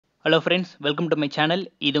Hello friends, welcome to my channel.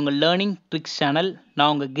 இது உங்கள் learning tricks channel.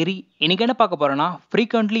 நான் உங்கள் கிரி. இன்னைக்கு என்ன பார்க்க போகிறேன்னா,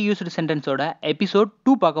 ஃப்ரீக்வெண்ட்லி யூஸ்டு சென்டென்ஸோட எபிசோட்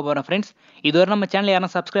 2 பார்க்க போகிறேன் ஃப்ரெண்ட்ஸ். இதுவரை நம்ம சேனல்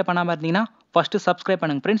யாரும் சப்ஸ்கிரைப் பண்ணாமல் இருந்தீங்கன்னா ஃபஸ்ட்டு சப்ஸ்கிரைப்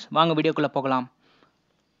பண்ணுங்கள் ஃப்ரெண்ட்ஸ். வாங்க வீடியோக்குள்ளே போகலாம்.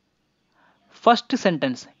 ஃபர்ஸ்ட்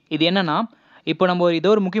சென்டென்ஸ் இது என்னன்னா, இப்போ நம்ம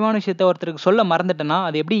ஏதோ ஒரு முக்கியமான விஷயத்த ஒருத்தருக்கு சொல்ல மறந்துட்டேன்னா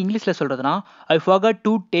அது எப்படி இங்கிலீஷில் சொல்கிறதுனா, ஐ forgot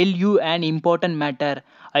to tell you an important matter.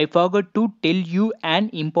 I forgot to tell you an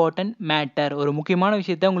important matter. ஒரு முக்கியமான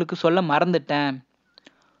விஷயத்த உங்களுக்கு சொல்ல மறந்துட்டேன்.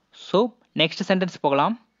 ஸோ நெக்ஸ்ட் சென்டென்ஸ்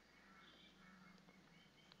போகலாம்.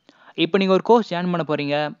 இப்போ நீங்கள் ஒரு கோர்ஸ் ஜாயின் பண்ண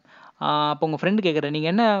போகிறீங்க. அப்போ உங்கள் ஃப்ரெண்டு கேட்குறேன்,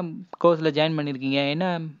 நீங்கள் என்ன கோர்ஸில் ஜாயின் பண்ணியிருக்கீங்க, என்ன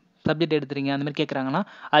சப்ஜெக்ட் எடுத்துறீங்க, அந்த மாதிரி கேட்குறாங்கன்னா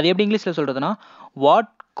அது எப்படி இங்கிலீஷில் சொல்கிறதுனா,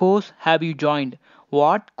 what course have you joint.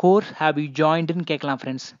 What course have you ஜாயின்ட்னு கேட்கலாம்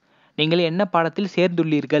ஃப்ரெண்ட்ஸ். நீங்கள் என்ன பாடத்தில்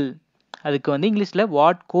சேர்ந்துள்ளீர்கள், அதுக்கு வந்து இங்கிலீஷில்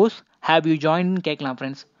வாட் கோர்ஸ் ஹேவ் யூ ஜாயின்னு கேட்கலாம்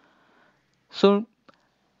ஃப்ரெண்ட்ஸ். ஸோ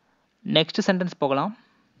நெக்ஸ்ட் சென்டென்ஸ் போகலாம்.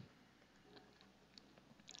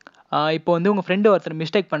 இப்போ வந்து உங்கள் ஃப்ரெண்டு ஒருத்தர்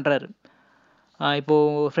மிஸ்டேக் பண்ணுறாரு.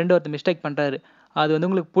 இப்போது ஃப்ரெண்டு ஒருத்தர் மிஸ்டேக் பண்ணுறாரு, அது வந்து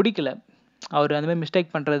உங்களுக்கு பிடிக்கல. அவர் அந்த மாதிரி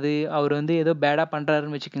மிஸ்டேக் பண்ணுறது, அவர் வந்து ஏதோ பேடாக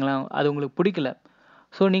பண்ணுறாருன்னு வச்சுக்கோங்களேன், அது உங்களுக்கு பிடிக்கல.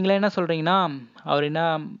 ஸோ நீங்களே என்ன சொல்கிறீங்கன்னா, அவர் என்ன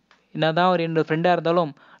தான் அவர் என்னோடய ஃப்ரெண்டாக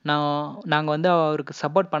இருந்தாலும் நாங்கள் வந்து அவருக்கு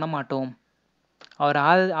சப்போர்ட் பண்ண மாட்டோம், அவரை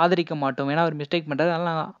ஆதரிக்க மாட்டோம். ஏன்னா அவர் மிஸ்டேக் பண்ணுறாரு,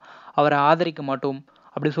 அதனால் நாங்கள் அவரை ஆதரிக்க மாட்டோம்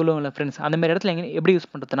அப்படி சொல்லுவோம்ல ஃப்ரெண்ட்ஸ். அந்த மாதிரி இடத்துல எப்படி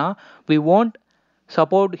யூஸ் பண்ணுறதுனா, we won't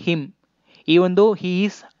support him even though he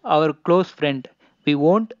is our close friend. We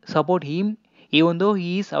won't support him even though he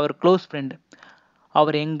is our close friend.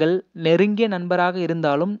 அவர் எங்கள் நெருங்கிய நண்பராக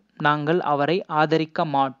இருந்தாலும் நாங்கள் அவரை ஆதரிக்க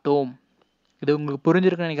மாட்டோம். இது உங்களுக்கு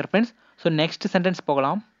புரிஞ்சிருக்குன்னு நினைக்கிறேன் ஃப்ரெண்ட்ஸ். ஸோ நெக்ஸ்ட் சென்டென்ஸ்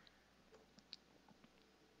போகலாம்.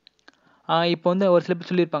 இப்போ வந்து ஒரு சில பேர்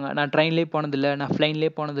சொல்லியிருப்பாங்க, நான் ட்ரெயின்லேயே போனதில்லை, நான்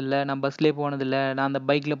ஃப்ளைன்லேயே போனதில்லை, நான் பஸ்லேயே போனதில்லை, நான் அந்த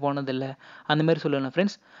பைக்கில் போனதில்லை, அந்த மாதிரி சொல்லுவேன்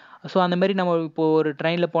ஃப்ரெண்ட்ஸ். ஸோ அந்த மாதிரி நம்ம இப்போது ஒரு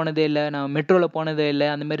ட்ரெயினில் போனதே இல்லை, நான் மெட்ரோவில் போனதே இல்லை,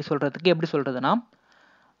 அந்த மாதிரி சொல்கிறதுக்கு எப்படி சொல்கிறதுனா,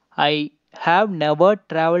 ஐ have never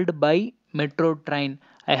traveled by metro train.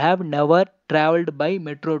 I have never traveled by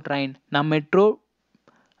metro train. நான் மெட்ரோ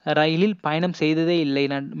ரயிலில் பயணம் செய்ததே இல்லை,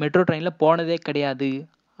 நான் மெட்ரோ ட்ரெயினில் போனதே கிடையாது.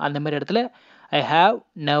 அந்த மாதிரி இடத்துல I have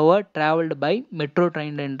never travelled by metro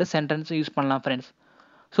train என்று சென்டென்ஸ் யூஸ் பண்ணலாம் ஃப்ரெண்ட்ஸ்.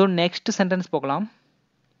 ஸோ நெக்ஸ்ட் சென்டென்ஸ் போகலாம்.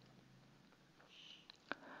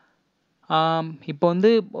 இப்போ வந்து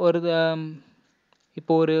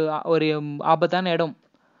இப்போ ஒரு ஆபத்தான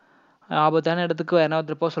இடத்துக்கு வேறு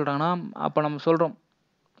ஒருத்தர் போக சொல்கிறாங்கன்னா, அப்போ நம்ம சொல்கிறோம்,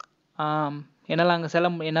 என்னால்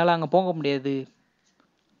அங்கே போக முடியாது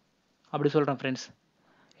அப்படி சொல்கிறேன் ஃப்ரெண்ட்ஸ்.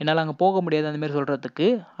 என்னால் அங்கே போக முடியாது அந்த மாதிரி சொல்கிறதுக்கு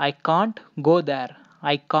I can't go there.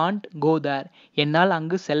 I can't கோ தேர், என்னால்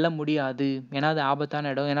அங்கு செல்ல முடியாது, ஏன்னா அது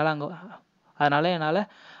ஆபத்தான இடம், அதனால் என்னால்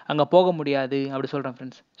அங்கே போக முடியாது அப்படி சொல்கிறேன்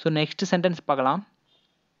ஃப்ரெண்ட்ஸ். ஸோ நெக்ஸ்ட் சென்டென்ஸ் பார்க்கலாம்.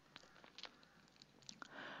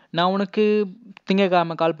 நான் உனக்கு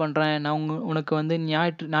திங்கக்கிழமை கால் பண்ணுறேன், நான் உனக்கு வந்து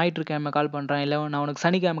ஞாயிற்றுக்கிழமை கால் பண்ணுறேன், இல்லை நான் உனக்கு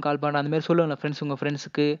சனிக்கிழமை கால் பண்ணுறேன், அந்த மாதிரி சொல்லுவேன்ல ஃப்ரெண்ட்ஸ் உங்கள்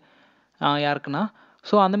ஃப்ரெண்ட்ஸுக்கு யாருக்குன்னா.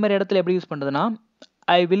 ஸோ அந்த மாதிரி இடத்துல எப்படி யூஸ் பண்ணுறதுனா,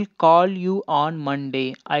 I will call you on Monday.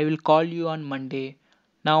 I will call you on Monday,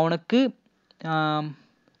 நான் உனக்கு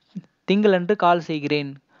திங்களன்று கால்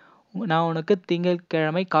செய்கிறேன், நான் உனக்கு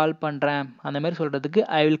திங்கட்கிழமை கால் பண்ணுறேன், அந்த மாதிரி சொல்கிறதுக்கு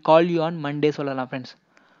I will call you on Monday சொல்லலாம் ஃப்ரெண்ட்ஸ்.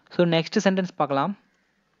 ஸோ நெக்ஸ்ட் சென்டென்ஸ் பார்க்கலாம்.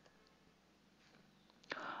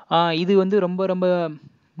 இது வந்து ரொம்ப ரொம்ப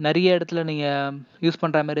நிறைய இடத்துல நீங்கள் யூஸ்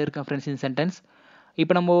பண்ணுற மாதிரி இருக்கும் ஃப்ரெண்ட்ஸ் இந்த சென்டென்ஸ்.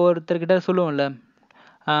 இப்போ நம்ம ஒருத்தர்கிட்ட சொல்லுவோம்ல,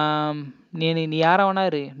 நீ யாராவனா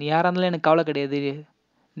இரு, நீ யாராக இருந்தாலும் எனக்கு கவலை கிடையாது,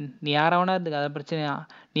 நீ யாராவனா இருக்கு அதை பிரச்சனை,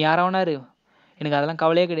 நீ யாராவனா இரு, எனக்கு அதெல்லாம்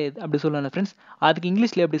கவலையே கிடையாது அப்படி சொல்லுவேன்ல ஃப்ரெண்ட்ஸ். அதுக்கு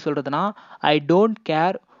இங்கிலீஷில் எப்படி சொல்கிறதுனா, I don't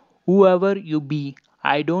care who ever you B.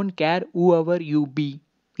 I don't care who ever you B.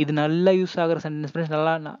 இது நல்லா யூஸ் ஆகிற சென்டென்ஸ் ஃப்ரெண்ட்ஸ்,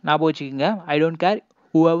 நல்லா ஞாபகம் வச்சுக்கோங்க. I don't care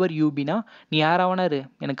who ever you பினா, நீ யாராவனா இரு,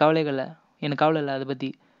 எனக்கு கவலை இல்லை அதை பற்றி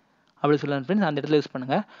அப்படி சொல்லலாம் ஃப்ரெண்ட்ஸ். அந்த இடத்துல யூஸ்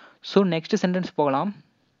பண்ணுங்கள். ஸோ நெக்ஸ்ட் சென்டென்ஸ் போகலாம்.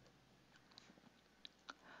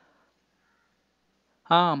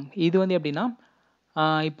 இது வந்து எப்படின்னா,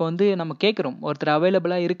 இப்போ வந்து நம்ம கேட்குறோம், ஒருத்தர்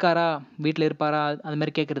அவைலபிளாக இருக்காரா, வீட்டில் இருப்பாரா, அது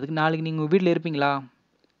மாதிரி கேட்குறதுக்கு, நாளைக்கு நீங்கள் உங்கள் வீட்டில் இருப்பீங்களா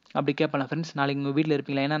அப்படி கேட்பலாம் ஃப்ரெண்ட்ஸ். நாளைக்கு உங்கள் வீட்டில்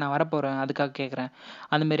இருப்பீங்களா, ஏன்னா நான் வரப்போகிறேன் அதுக்காக கேட்குறேன்.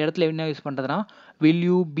 அந்த மாதிரி இடத்துல என்ன யூஸ் பண்ணுறதுனா, will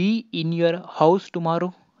you be in your house tomorrow.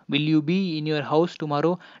 Will you be in your house tomorrow,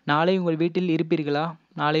 நாளை உங்கள் வீட்டில் இருப்பீர்களா,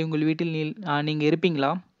 நாளை உங்கள் வீட்டில் நீங்கள் இருப்பீங்களா.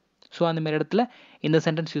 ஸோ அந்த மாதிரி இடத்துல இந்த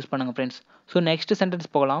சென்டென்ஸ் யூஸ் பண்ணுங்கள் ஃப்ரெண்ட்ஸ். ஸோ நெக்ஸ்ட் சென்டென்ஸ்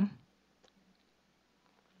போகலாம்.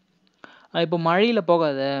 இப்போ மழையில்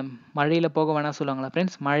போக வேணாம் சொல்லுவாங்களா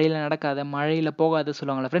ஃப்ரெண்ட்ஸ், மழையில் நடக்காத, மழையில் போகாத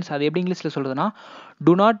சொல்லுவாங்களா ஃப்ரெண்ட்ஸ். அது எப்படி இங்கிலீஷில் சொல்கிறதுனா,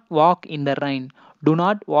 to not walk in the Rhine. To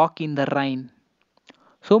not walk in the Rhine.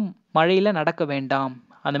 So மழையில் நடக்க வேண்டாம்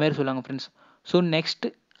அந்த மாதிரி சொல்லுவாங்க ஃப்ரெண்ட்ஸ். ஸோ நெக்ஸ்ட்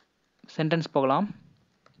சென்டென்ஸ் போகலாம்.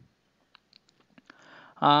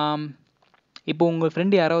 இப்போ உங்கள்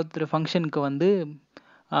ஃப்ரெண்டு யாரோ ஒருத்தர் ஃபங்க்ஷனுக்கு வந்து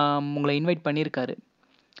உங்களை இன்வைட் பண்ணியிருக்காரு.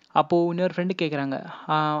 அப்போது இன்னொரு ஃப்ரெண்டு கேட்குறாங்க,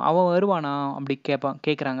 அவன் வருவானா அப்படி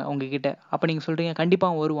கேட்குறாங்க உங்ககிட்ட. அப்போ நீங்கள் சொல்கிறீங்க,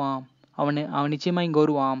 கண்டிப்பாக அவன் வருவான், அவன் நிச்சயமாக இங்கே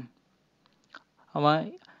வருவான், அவன்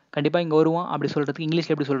கண்டிப்பாக இங்கே வருவான் அப்படி சொல்கிறதுக்கு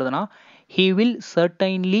இங்கிலீஷில் எப்படி சொல்கிறதுனா, he will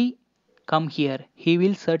certainly come here, he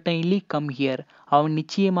will certainly come here, அவன்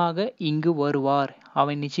நிச்சயமாக இங்கு வருவார்,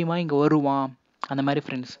 அவன் நிச்சயமாக இங்கே வருவான், அந்த மாதிரி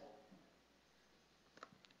ஃப்ரெண்ட்ஸ்.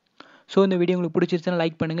 ஸோ இந்த வீடியோ உங்களுக்கு பிடிச்சிருச்சுன்னா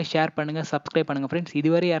லைக் பண்ணுங்கள், ஷேர் பண்ணுங்கள், சப்ஸ்கிரைப் பண்ணுங்கள் ஃப்ரெண்ட்ஸ்.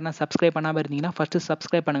 இதுவரை யாருன்னா சப்ஸ்கிரைப் பண்ணாமல் இருந்தீங்கன்னா ஃபஸ்ட்டு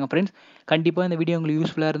சப்ஸ்கிரைப் பண்ணுங்கள் ஃப்ரெண்ட்ஸ். கண்டிப்பாக இந்த வீடியோ உங்களுக்கு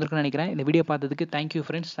யூஸ்ஃபுல்லாக இருந்திருக்குன்னு நினைக்கிறேன். இந்த வீடியோ பார்த்ததுக்கு thank you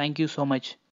friends, thank you so much.